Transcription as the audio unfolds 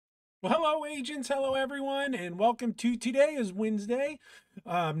Well, hello, agents. Hello, everyone. And welcome to today is Wednesday,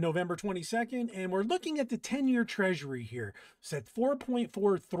 November 22nd. And we're looking at the 10-year treasury here. It's at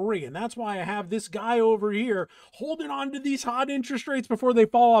 4.43. And that's why I have this guy over here holding on to these hot interest rates before they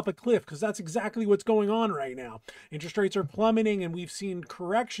fall off a cliff, because that's exactly what's going on right now. Interest rates are plummeting, and we've seen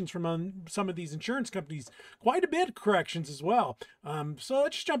corrections from some of these insurance companies, quite a bit of corrections as well. So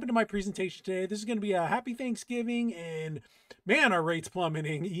let's just jump into my presentation today. This is going to be a happy Thanksgiving, and man, our rates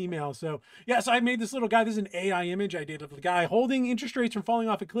plummeting email. So yes, I made this little guy. This is an AI image I did of the guy holding interest rates from falling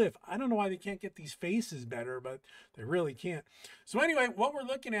off a cliff. I don't know why they can't get these faces better, but they really can't. So anyway, what we're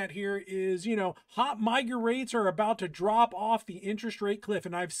looking at here is, hot MYG rates are about to drop off the interest rate cliff.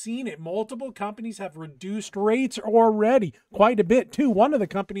 And I've seen it. Multiple companies have reduced rates already quite a bit too. One of the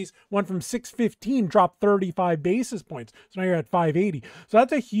companies went from 615, dropped 35 basis points. So now you're at 580. So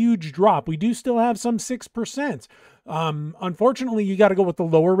that's a huge drop. We do still have some 6%. Unfortunately, you got to go with the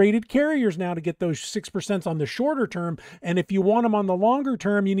lower rated carriers now to get those 6% on the shorter term. And if you want them on the longer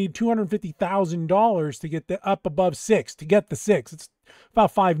term, you need $250,000 to get up above 6, to get the 6. It's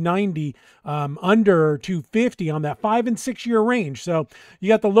about 590, under 250 on that 5 and 6 year range. So you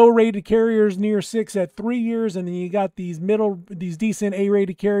got the low rated carriers near 6 at 3 years, and then you got these decent A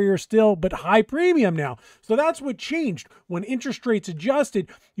rated carriers still, but high premium now. So that's what changed. When interest rates adjusted,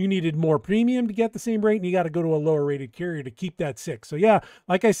 you needed more premium to get the same rate, and you got to go to a lower rated carrier to keep that 6. So yeah,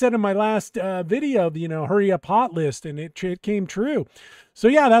 like I said in my last video, hurry up hot list, and it came true. So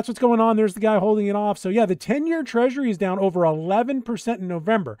yeah, that's what's going on. There's the guy holding it off. So yeah, the 10-year treasury is down over 11% in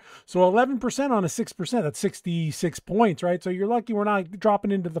November. So 11% on a 6%, that's 66 points, right? So you're lucky we're not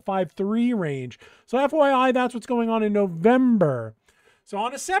dropping into the 5.3 range. So FYI, that's what's going on in November. So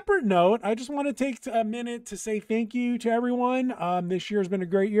on a separate note, I just want to take a minute to say thank you to everyone. This year has been a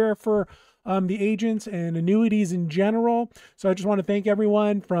great year for the agents and annuities in general. So I just want to thank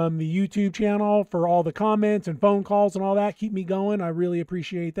everyone from the YouTube channel for all the comments and phone calls and all that. Keep me going. I really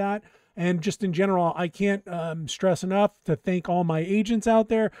appreciate that. And just in general, I can't stress enough to thank all my agents out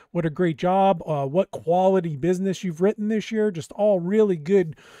there. What a great job. What quality business you've written this year. Just all really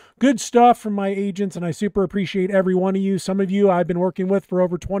good stuff from my agents, and I super appreciate every one of you. Some of you I've been working with for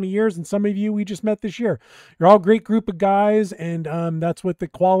over 20 years, and some of you we just met this year. You're all a great group of guys, and that's what the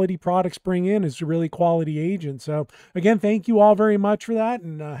quality products bring in, is a really quality agent. So again, thank you all very much for that,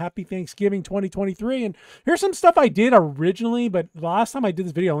 and happy Thanksgiving 2023. And here's some stuff I did originally, but the last time I did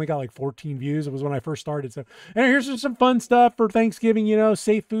this video I only got like 14 views. It was when I first started. So and here's just some fun stuff for Thanksgiving.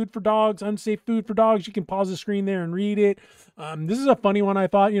 Safe food for dogs, unsafe food for dogs. You can pause the screen there and read it. This is a funny one. I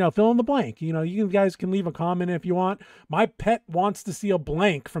thought, fill in the blank. You guys can leave a comment if you want. My pet wants to see a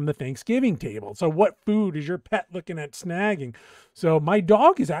blank from the Thanksgiving table. So what food is your pet looking at snagging? So my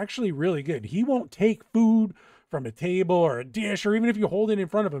dog is actually really good. He won't take food from a table or a dish, or even if you hold it in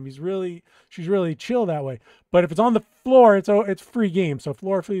front of him, she's really chill that way. But if it's on the floor, it's free game. So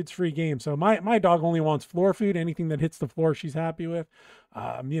floor food's free game. So my dog only wants floor food. Anything that hits the floor, she's happy with.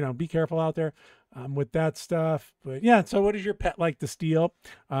 Be careful out there with that stuff. But yeah, so what does your pet like to steal?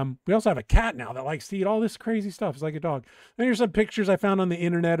 We also have a cat now that likes to eat all this crazy stuff. It's like a dog. And here's some pictures I found on the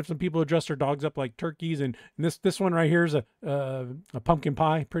internet of some people who dress their dogs up like turkeys. And this one right here is a pumpkin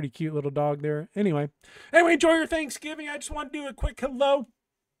pie. Pretty cute little dog there. Anyway, enjoy your Thanksgiving. I just want to do a quick hello.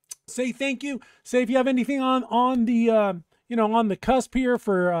 Say thank you. Say if you have anything on the on the cusp here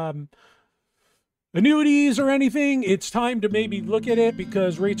for annuities or anything, it's time to maybe look at it,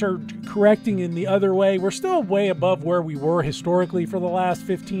 because rates are correcting in the other way. We're still way above where we were historically for the last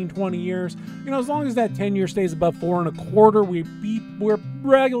 15-20 years. As long as that 10-year stays above 4.25, we're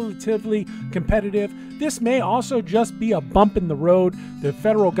relatively competitive. This may also just be a bump in the road. The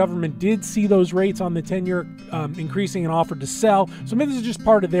federal government did see those rates on the 10-year increasing and offered to sell. So maybe this is just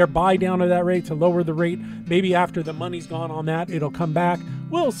part of their buy down of that rate to lower the rate. Maybe after the money's gone on that, it'll come back.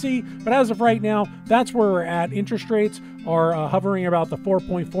 We'll see. But as of right now, that's where we're at. Interest rates are hovering about the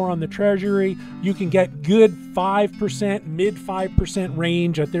 4.4 on the Treasury. You can get good 5%, mid 5%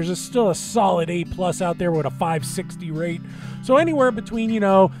 range. There's still a solid A+ out there with a 560 rate. So anywhere between,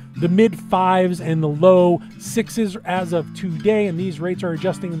 the mid 5s and the low 6s as of today. And these rates are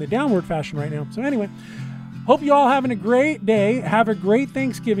adjusting in the downward fashion right now. So anyway, hope you all having a great day. Have a great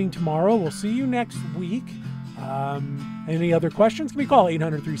Thanksgiving tomorrow. We'll see you next week. Any other questions? Can we call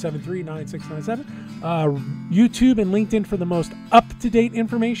 800-373-9697. YouTube and LinkedIn for the most up-to-date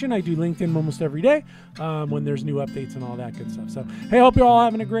information. I do LinkedIn almost every day when there's new updates and all that good stuff. So, hey, hope you're all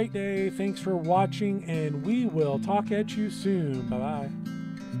having a great day. Thanks for watching, and we will talk at you soon. Bye-bye.